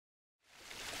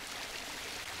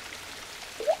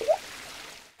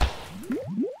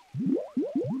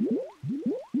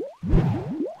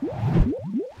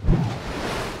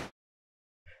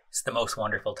most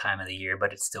wonderful time of the year,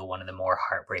 but it's still one of the more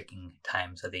heartbreaking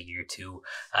times of the year too.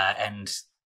 And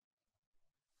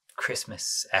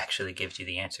Christmas actually gives you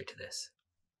the answer to this.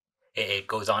 It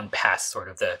goes on past sort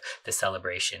of the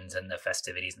celebrations and the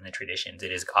festivities and the traditions.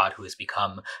 It is God who has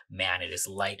become man. It is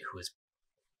light who has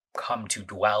come to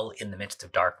dwell in the midst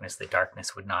of darkness, that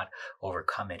darkness would not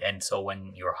overcome it. And so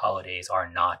when your holidays are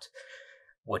not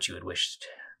what you had wished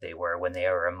they were, when they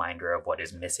are a reminder of what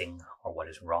is missing or what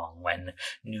is wrong, when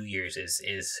New Year's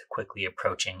is quickly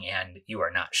approaching and you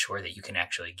are not sure that you can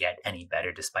actually get any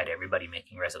better despite everybody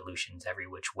making resolutions every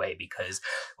which way because,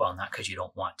 well, not because you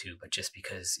don't want to, but just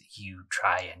because you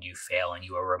try and you fail, and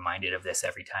you are reminded of this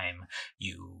every time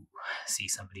you see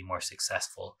somebody more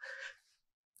successful.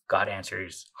 God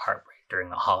answers heartbreak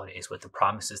during the holidays with the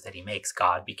promises that he makes.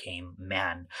 God became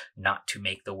man, not to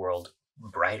make the world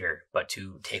brighter, but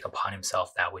to take upon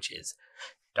himself that which is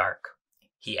dark.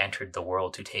 He entered the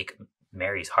world to take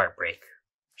Mary's heartbreak.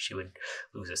 She would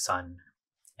lose a son,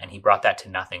 and he brought that to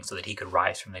nothing so that he could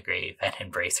rise from the grave and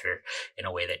embrace her in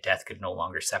a way that death could no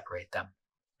longer separate them,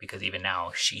 because even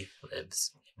now she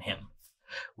lives in him.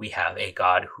 We have a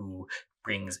God who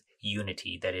brings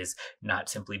unity that is not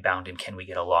simply bound in can we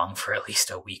get along for at least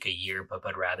a week a year,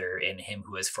 but rather in him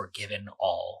who has forgiven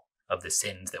all of the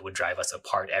sins that would drive us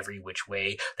apart every which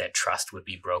way, that trust would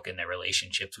be broken, that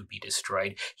relationships would be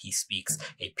destroyed. He speaks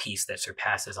a peace that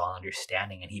surpasses all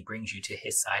understanding, and he brings you to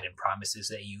his side and promises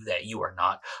that you are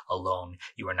not alone.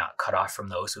 You are not cut off from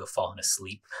those who have fallen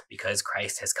asleep, because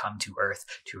Christ has come to earth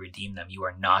to redeem them. You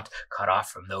are not cut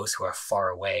off from those who are far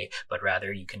away, but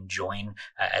rather you can join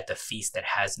at the feast that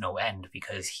has no end,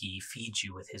 because he feeds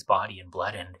you with his body and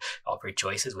blood and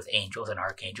rejoices with angels and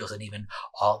archangels and even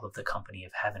all of the company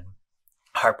of heaven.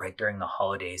 Heartbreak during the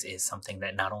holidays is something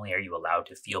that not only are you allowed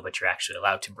to feel, but you're actually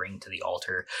allowed to bring to the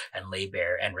altar and lay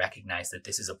bare and recognize that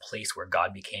this is a place where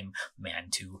God became man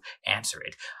to answer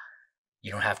it.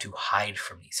 You don't have to hide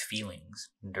from these feelings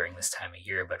during this time of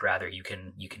year, but rather you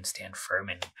can stand firm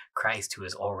in Christ, who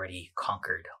has already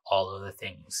conquered all of the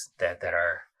things that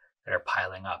are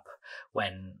piling up.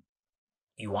 When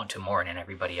you want to mourn and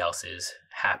everybody else is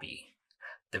happy,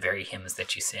 the very hymns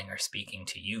that you sing are speaking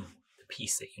to you.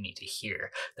 Peace that you need to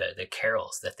hear, the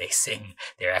carols that they sing,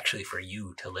 they're actually for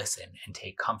you to listen and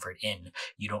take comfort in.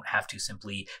 You don't have to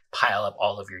simply pile up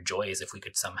all of your joys if we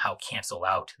could somehow cancel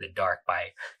out the dark by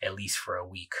at least for a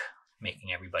week,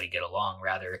 making everybody get along.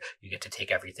 Rather, you get to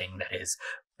take everything that has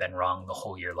been wrong the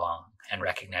whole year long and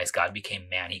recognize God became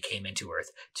man. He came into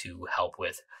earth to help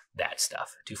with that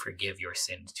stuff, to forgive your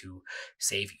sins, to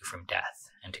save you from death,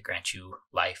 and to grant you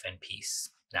life and peace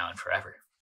now and forever.